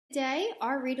Today,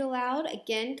 our read aloud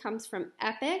again comes from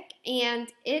Epic,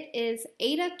 and it is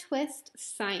Ada Twist,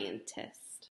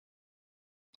 Scientist.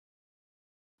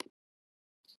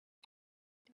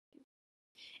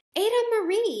 Ada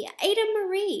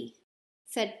Marie,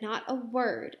 said not a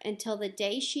word until the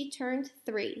day she turned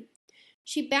 3.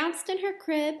 She bounced in her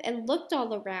crib and looked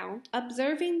all around,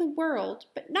 observing the world,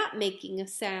 but not making a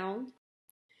sound.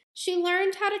 She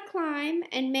learned how to climb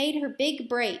and made her big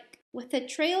break, with a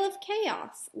trail of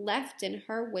chaos left in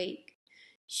her wake.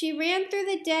 She ran through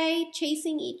the day,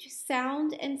 chasing each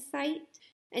sound and sight,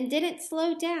 and didn't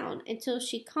slow down until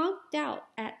she conked out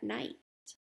at night.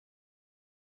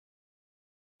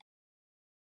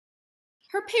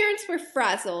 Her parents were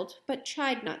frazzled, but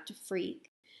tried not to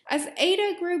freak, as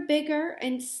Ada grew bigger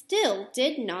and still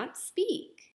did not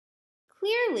speak.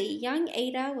 Clearly, young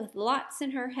Ada, with lots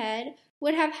in her head,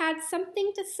 would have had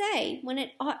something to say when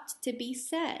it ought to be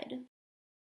said.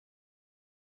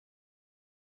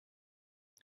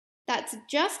 That's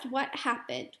just what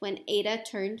happened when Ada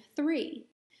turned 3.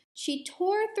 She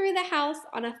tore through the house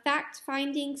on a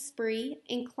fact-finding spree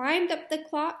and climbed up the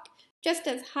clock just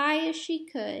as high as she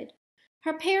could.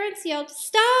 Her parents yelled,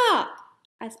 "Stop!"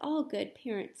 as all good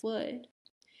parents would.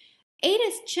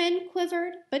 Ada's chin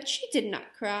quivered, but she did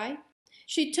not cry.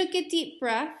 She took a deep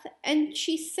breath, and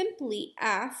she simply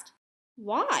asked,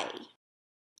 "Why?"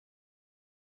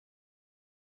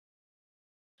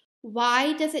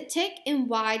 Why does it tick and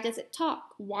why does it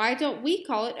talk? Why don't we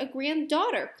call it a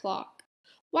granddaughter clock?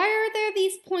 Why are there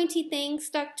these pointy things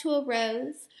stuck to a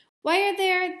rose? Why are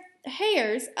there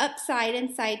hairs upside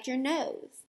inside your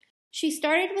nose? She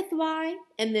started with why,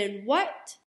 and then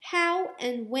what, how,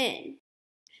 and when.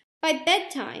 By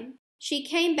bedtime, she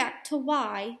came back to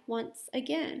why once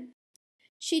again.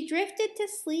 She drifted to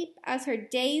sleep as her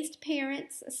dazed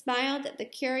parents smiled at the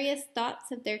curious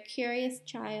thoughts of their curious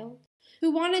child,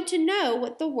 who wanted to know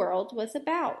what the world was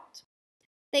about.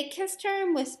 They kissed her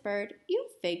and whispered, "You'll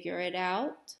figure it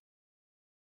out."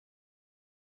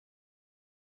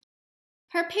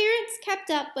 Her parents kept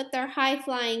up with their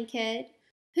high-flying kid,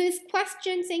 whose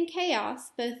questions and chaos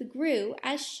both grew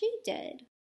as she did.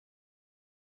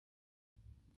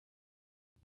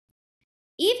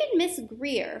 Even Miss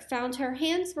Greer found her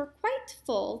hands were quite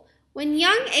full when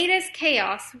young Ada's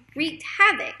chaos wreaked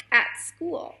havoc at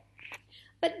school.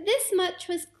 But this much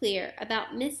was clear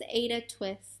about Miss Ada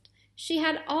Twist. She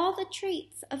had all the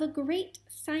traits of a great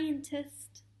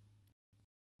scientist.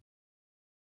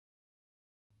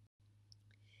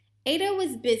 Ada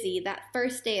was busy that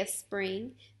first day of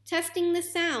spring, testing the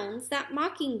sounds that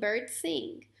mockingbirds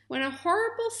sing, when a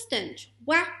horrible stench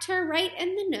whacked her right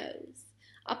in the nose,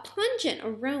 a pungent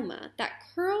aroma that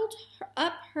curled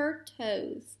up her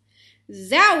toes.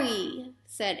 "Zowie!"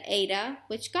 said Ada,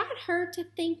 which got her to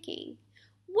thinking.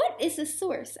 What is the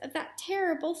source of that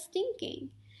terrible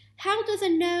stinking? How does a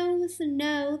nose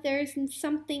know there's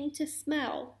something to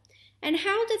smell? And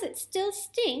how does it still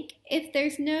stink if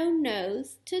there's no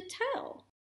nose to tell?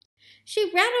 She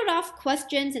rattled off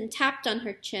questions and tapped on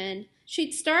her chin.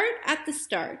 She'd start at the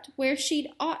start, where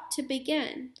she'd ought to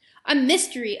begin. A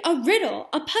mystery, a riddle,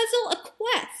 a puzzle, a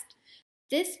quest.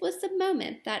 This was the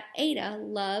moment that Ada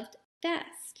loved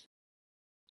best.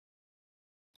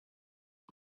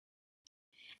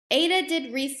 Ada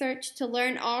did research to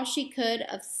learn all she could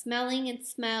of smelling and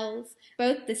smells,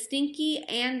 both the stinky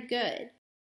and good.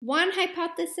 One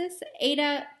hypothesis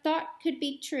Ada thought could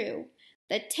be true.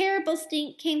 The terrible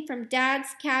stink came from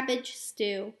Dad's cabbage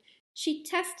stew. She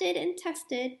tested and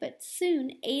tested, but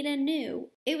soon Ada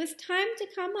knew it was time to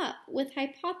come up with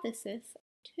hypothesis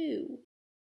 2.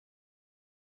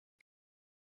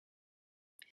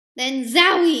 Then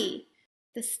zowie!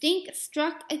 The stink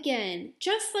struck again,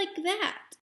 just like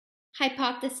that.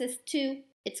 Hypothesis 2,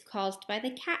 it's caused by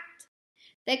the cat.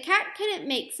 The cat couldn't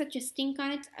make such a stink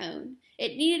on its own.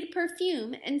 It needed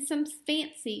perfume and some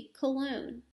fancy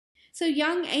cologne. So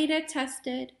young Ada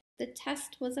tested. The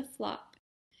test was a flop.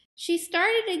 She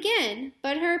started again,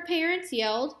 but her parents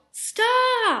yelled,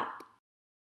 "Stop!"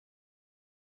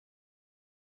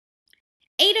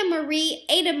 Ada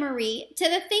Marie, to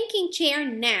the thinking chair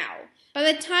now. By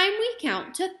the time we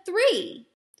count to 3.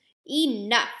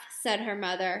 "Enough," said her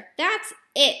mother. "That's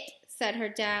it," said her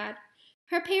dad.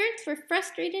 Her parents were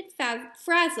frustrated,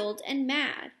 frazzled, and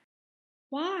mad.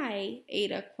 "Why?"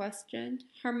 Ada questioned.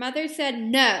 Her mother said,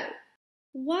 "No."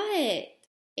 "What?"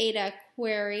 Ada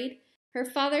queried. Her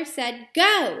father said,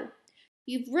 "Go!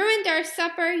 You've ruined our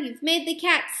supper. You've made the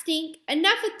cat stink.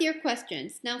 Enough with your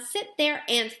questions. Now sit there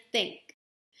and think."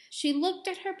 She looked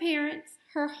at her parents.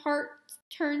 Her heart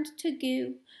turned to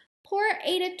goo. Poor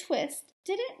Ada Twist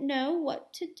didn't know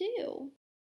what to do.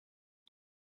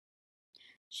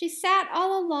 She sat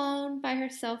all alone by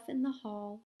herself in the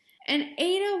hall, and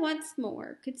Ada once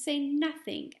more could say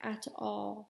nothing at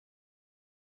all.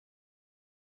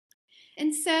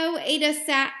 And so Ada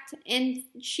sat, and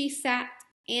she sat,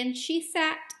 and she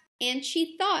sat, and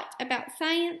she thought about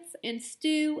science and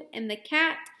Stu and the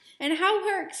cat and how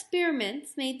her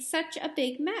experiments made such a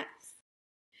big mess.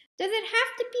 Does it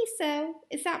have to be so?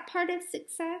 Is that part of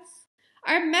success?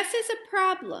 Our mess is a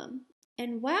problem.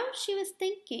 And while she was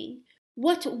thinking,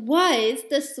 what was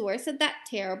the source of that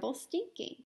terrible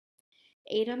stinking?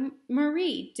 Ada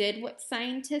Marie did what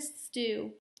scientists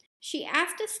do. She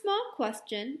asked a small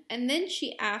question, and then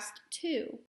she asked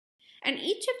two. And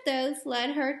each of those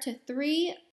led her to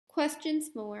three questions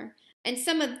more, and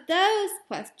some of those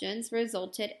questions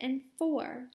resulted in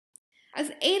four.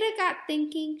 As Ada got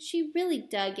thinking, she really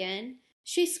dug in.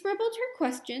 She scribbled her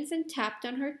questions and tapped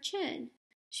on her chin.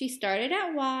 She started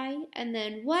at why, and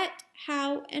then what,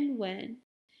 how, and when.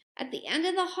 At the end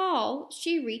of the hall,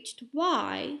 she reached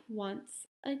why once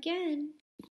again.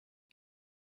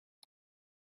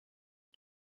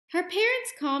 Her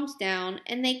parents calmed down,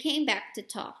 and they came back to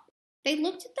talk. They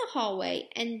looked at the hallway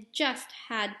and just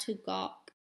had to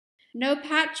gawk. No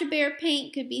patch of bare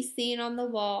paint could be seen on the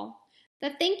wall. The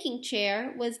thinking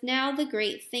chair was now the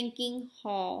great thinking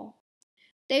hall.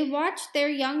 They watched their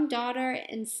young daughter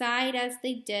and sighed as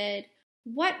they did.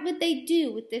 What would they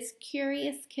do with this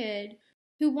curious kid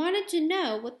who wanted to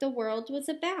know what the world was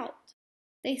about?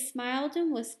 They smiled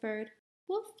and whispered,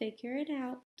 "We'll figure it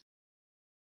out."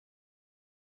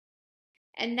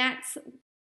 And that's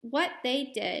what they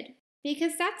did,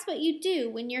 because that's what you do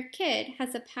when your kid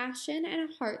has a passion and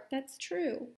a heart that's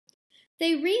true.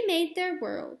 They remade their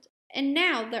world, and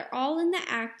now they're all in the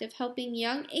act of helping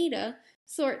young Ada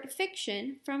sort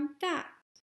fiction from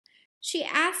fact. She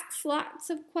asks lots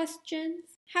of questions.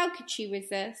 How could she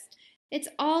resist? It's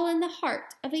all in the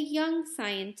heart of a young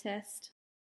scientist.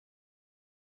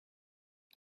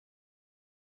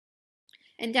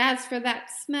 And as for that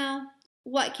smell,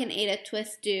 what can Ada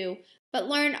Twist do but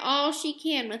learn all she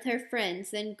can with her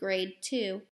friends in grade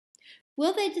 2?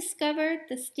 Will they discover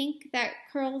the stink that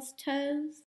curls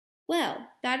toes? Well,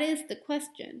 that is the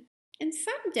question. And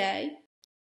someday,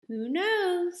 who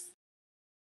knows?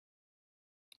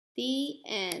 The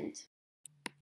end.